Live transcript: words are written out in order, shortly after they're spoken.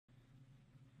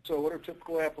So what are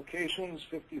typical applications?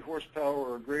 50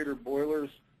 horsepower or greater boilers,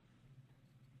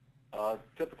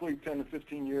 typically 10 to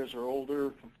 15 years or older,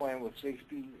 compliant with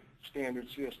safety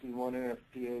standards CSD1 and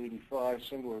NFPA 85,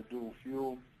 single or dual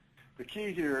fuel. The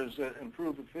key here is that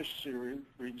improved efficiency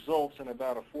results in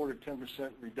about a 4 to 10%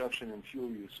 reduction in fuel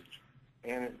usage.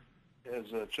 And as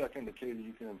Chuck indicated,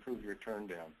 you can improve your turn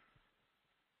down.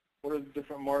 What are the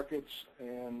different markets?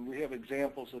 And we have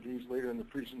examples of these later in the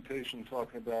presentation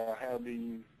talking about how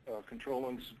the control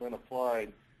links have been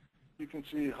applied. You can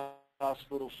see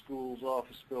hospitals, schools,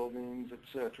 office buildings,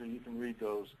 etc. You can read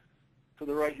those. To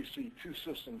the right, you see two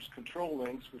systems, control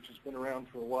links, which has been around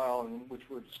for a while and which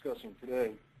we're discussing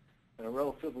today, and a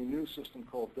relatively new system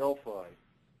called Delphi,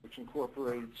 which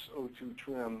incorporates O2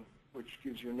 trim, which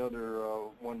gives you another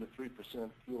 1 to 3%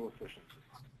 fuel efficiency.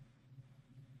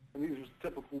 And these are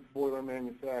typical boiler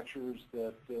manufacturers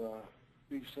that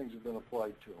these things have been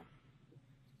applied to.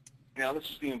 Now, this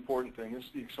is the important thing. This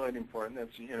is the exciting part, and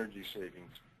that's the energy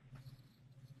savings.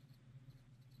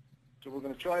 So we're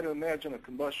going to try to imagine a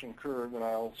combustion curve, and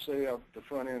I'll say out the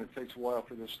front end it takes a while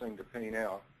for this thing to paint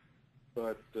out.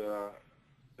 But the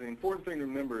important thing to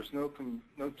remember is no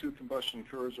two combustion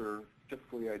curves are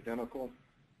typically identical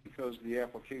because of the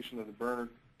application of the burner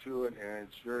to it and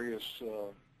its various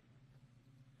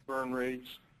burn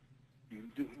rates.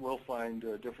 You will find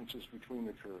differences between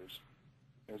the curves.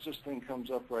 As this thing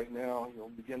comes up right now, you'll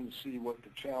begin to see what the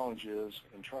challenge is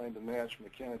in trying to match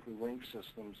mechanically linked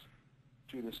systems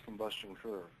to this combustion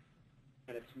curve.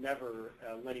 And it's never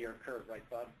a linear curve, right,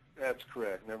 Bob? That's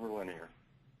correct, never linear.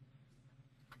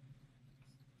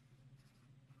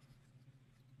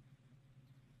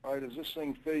 All right, as this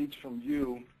thing fades from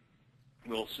view,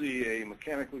 we'll see a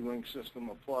mechanically linked system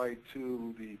applied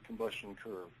to the combustion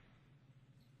curve.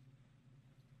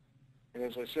 And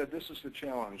as I said, this is the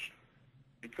challenge.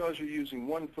 Because you're using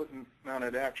one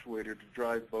foot-mounted actuator to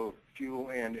drive both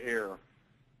fuel and air,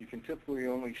 you can typically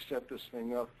only set this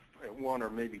thing up at 1 or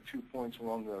maybe 2 points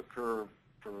along the curve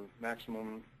for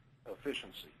maximum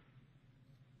efficiency.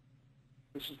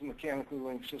 This is the mechanically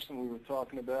linked system we were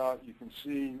talking about. You can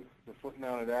see the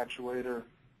foot-mounted actuator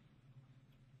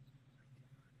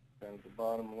down at the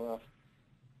bottom left,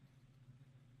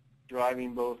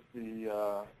 driving both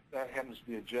the, that happens to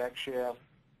be a jack shaft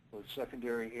with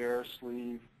secondary air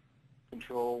sleeve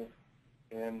control,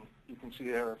 and you can see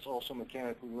there it's also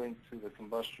mechanically linked to the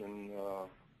combustion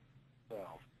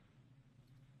valve.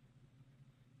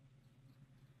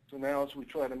 So now as we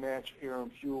try to match air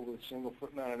and fuel with a single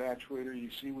foot-mounted actuator, you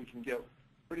see we can get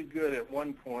pretty good at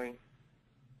one point,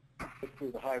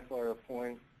 through the high fire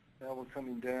point. Now we're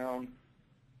coming down.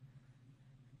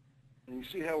 And you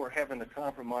see how we're having to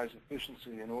compromise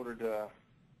efficiency in order to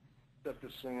set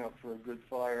this thing up for a good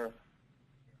fire.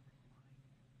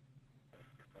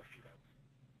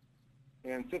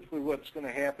 And typically what's going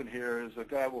to happen here is a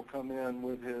guy will come in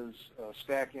with his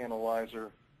stack analyzer,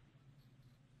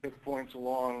 pick points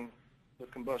along the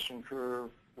combustion curve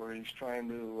where he's trying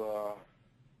to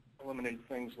eliminate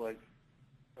things like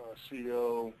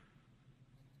CO,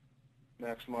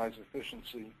 maximize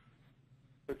efficiency.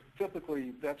 But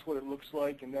typically that's what it looks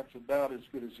like, and that's about as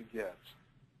good as it gets.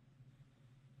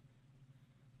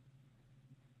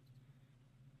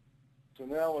 So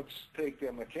now let's take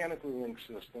that mechanically linked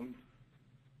system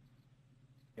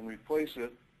and replace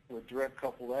it with direct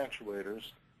coupled actuators.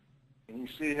 And you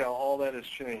see how all that has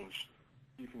changed.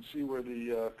 You can see where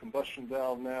the combustion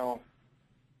valve now,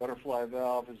 butterfly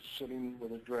valve, is sitting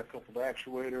with a direct coupled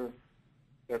actuator.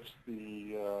 That's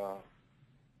the,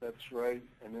 that's right.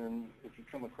 And then if you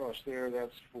come across there,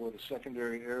 that's for the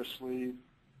secondary air sleeve.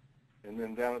 And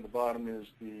then down at the bottom is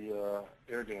the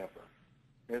air damper.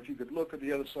 And if you could look at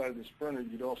the other side of this burner,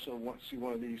 you'd also see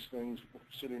one of these things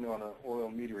sitting on an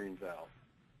oil metering valve.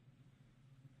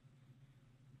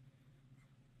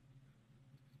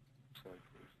 Slide,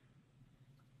 please.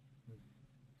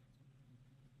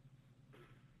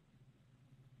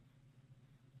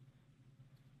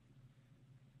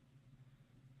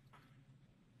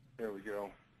 There we go.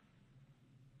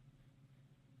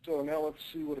 So now let's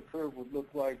see what a curve would look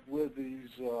like with these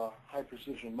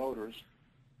high-precision motors.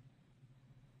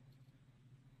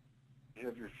 You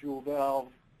have your fuel valve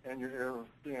and your air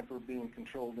damper being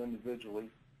controlled individually.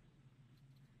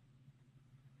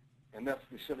 And that's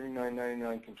the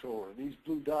 7999 controller. These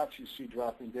blue dots you see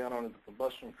dropping down onto the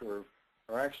combustion curve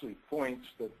are actually points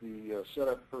that the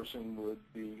setup person would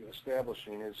be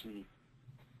establishing as he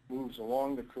moves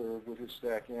along the curve with his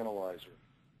stack analyzer.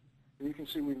 And you can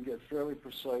see we can get fairly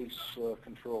precise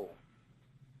control.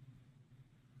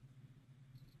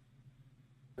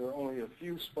 There are only a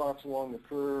few spots along the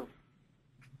curve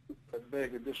that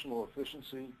beg additional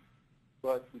efficiency,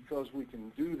 but because we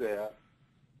can do that,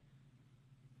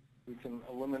 we can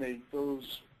eliminate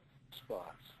those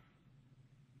spots.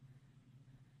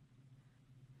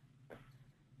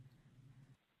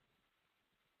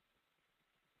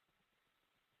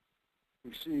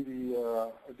 We see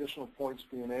the additional points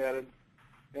being added.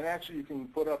 And actually, you can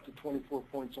put up to 24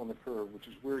 points on the curve, which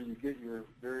is where you get your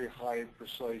very high,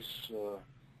 precise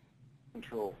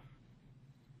control.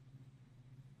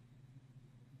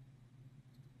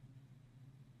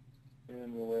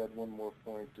 And we'll add one more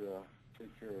point to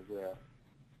take care of that.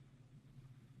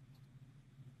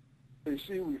 So you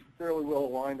see, we've fairly well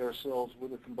aligned ourselves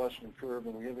with the combustion curve,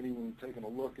 and we haven't even taken a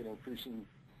look at increasing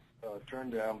turn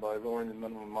down by lowering the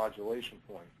minimum modulation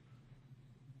point.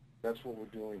 That's what we're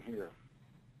doing here.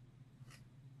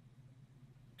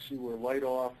 See where light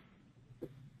off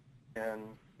and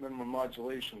minimum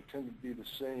modulation tend to be the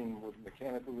same with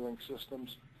mechanically linked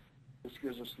systems. This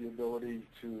gives us the ability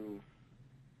to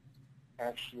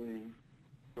actually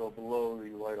go below the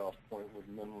light off point with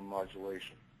minimum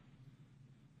modulation.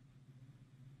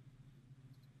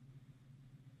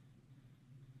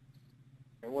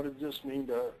 And what does this mean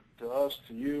to us,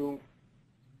 to you?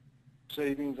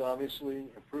 Savings, obviously,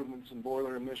 improvements in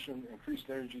boiler emission, increased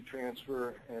energy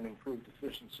transfer, and improved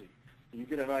efficiency. You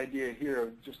get an idea here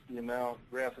of just the amount,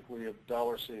 graphically, of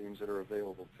dollar savings that are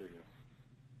available to you.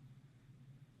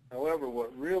 However,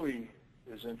 what really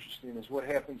is interesting is what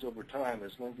happens over time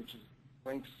as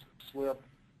links slip,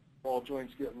 ball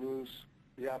joints get loose,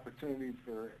 the opportunity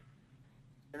for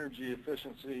energy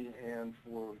efficiency and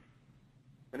for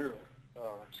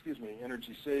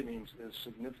energy savings is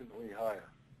significantly higher.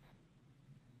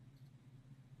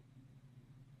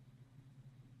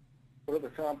 What are the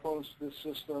components of this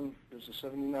system? There's a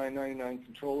 7999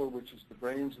 controller, which is the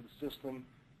brains of the system.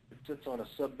 It sits on a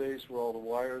subbase where all the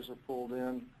wires are pulled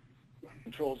in. It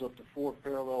controls up to 4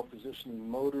 parallel positioning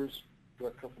motors,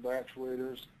 direct-coupled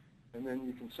actuators, and then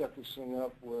you can set this thing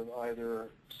up with either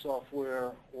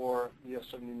software or the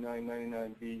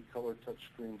S7999B color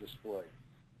touchscreen display.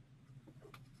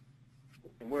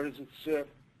 And where does it sit?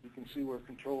 You can see where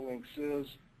Control Links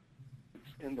is.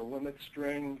 It's in the limit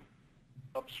string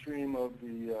upstream of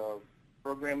the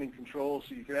programming control,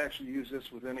 so you can actually use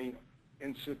this with any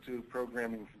in situ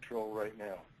programming control right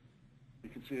now. You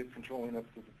can see it controlling up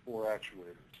to the 4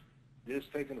 actuators. It is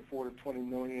taking a 4 to 20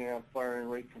 milliamp firing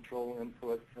rate control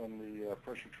input from the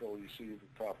pressure control you see at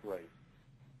the top right.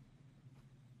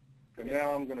 And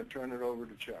now I'm going to turn it over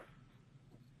to Chuck.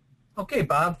 Okay,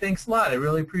 Bob, thanks a lot. I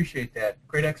really appreciate that.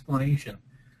 Great explanation.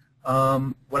 What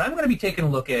I'm going to be taking a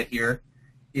look at here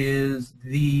is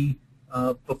the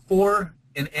before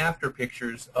and after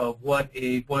pictures of what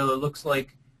a boiler looks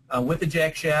like with a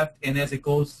jack shaft and as it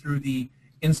goes through the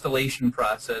installation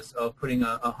process of putting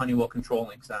a Honeywell control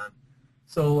links on.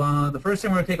 So the first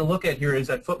thing we're going to take a look at here is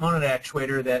that foot-mounted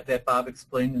actuator that Bob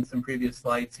explained in some previous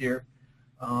slides here.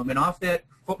 And off that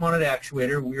foot-mounted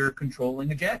actuator, we're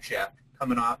controlling a jack shaft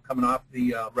coming off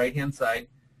the right-hand side,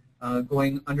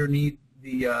 going underneath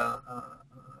the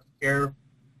air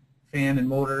fan and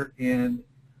motor, and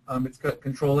it's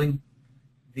controlling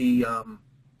the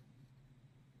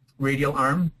radial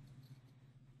arm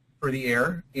for the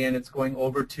air, and it's going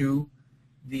over to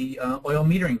the oil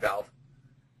metering valve.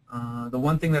 The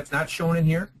one thing that's not shown in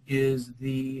here is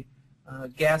the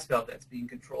gas valve that's being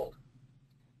controlled.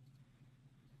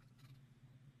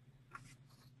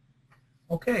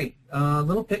 Okay, a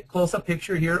little close-up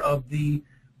picture here of the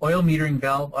oil metering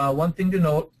valve. One thing to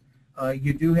note,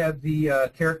 you do have the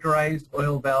characterized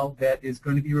oil valve that is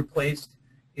going to be replaced,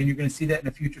 and you're going to see that in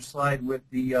a future slide with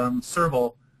the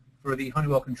servo for the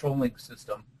Honeywell control link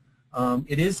system.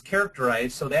 It is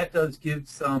characterized, so that does give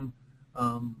some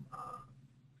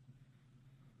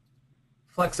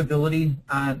flexibility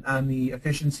on the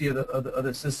efficiency of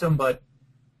the system, but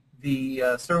the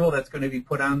servo that's going to be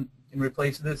put on in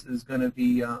replace of this is going to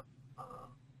be a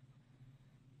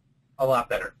lot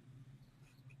better.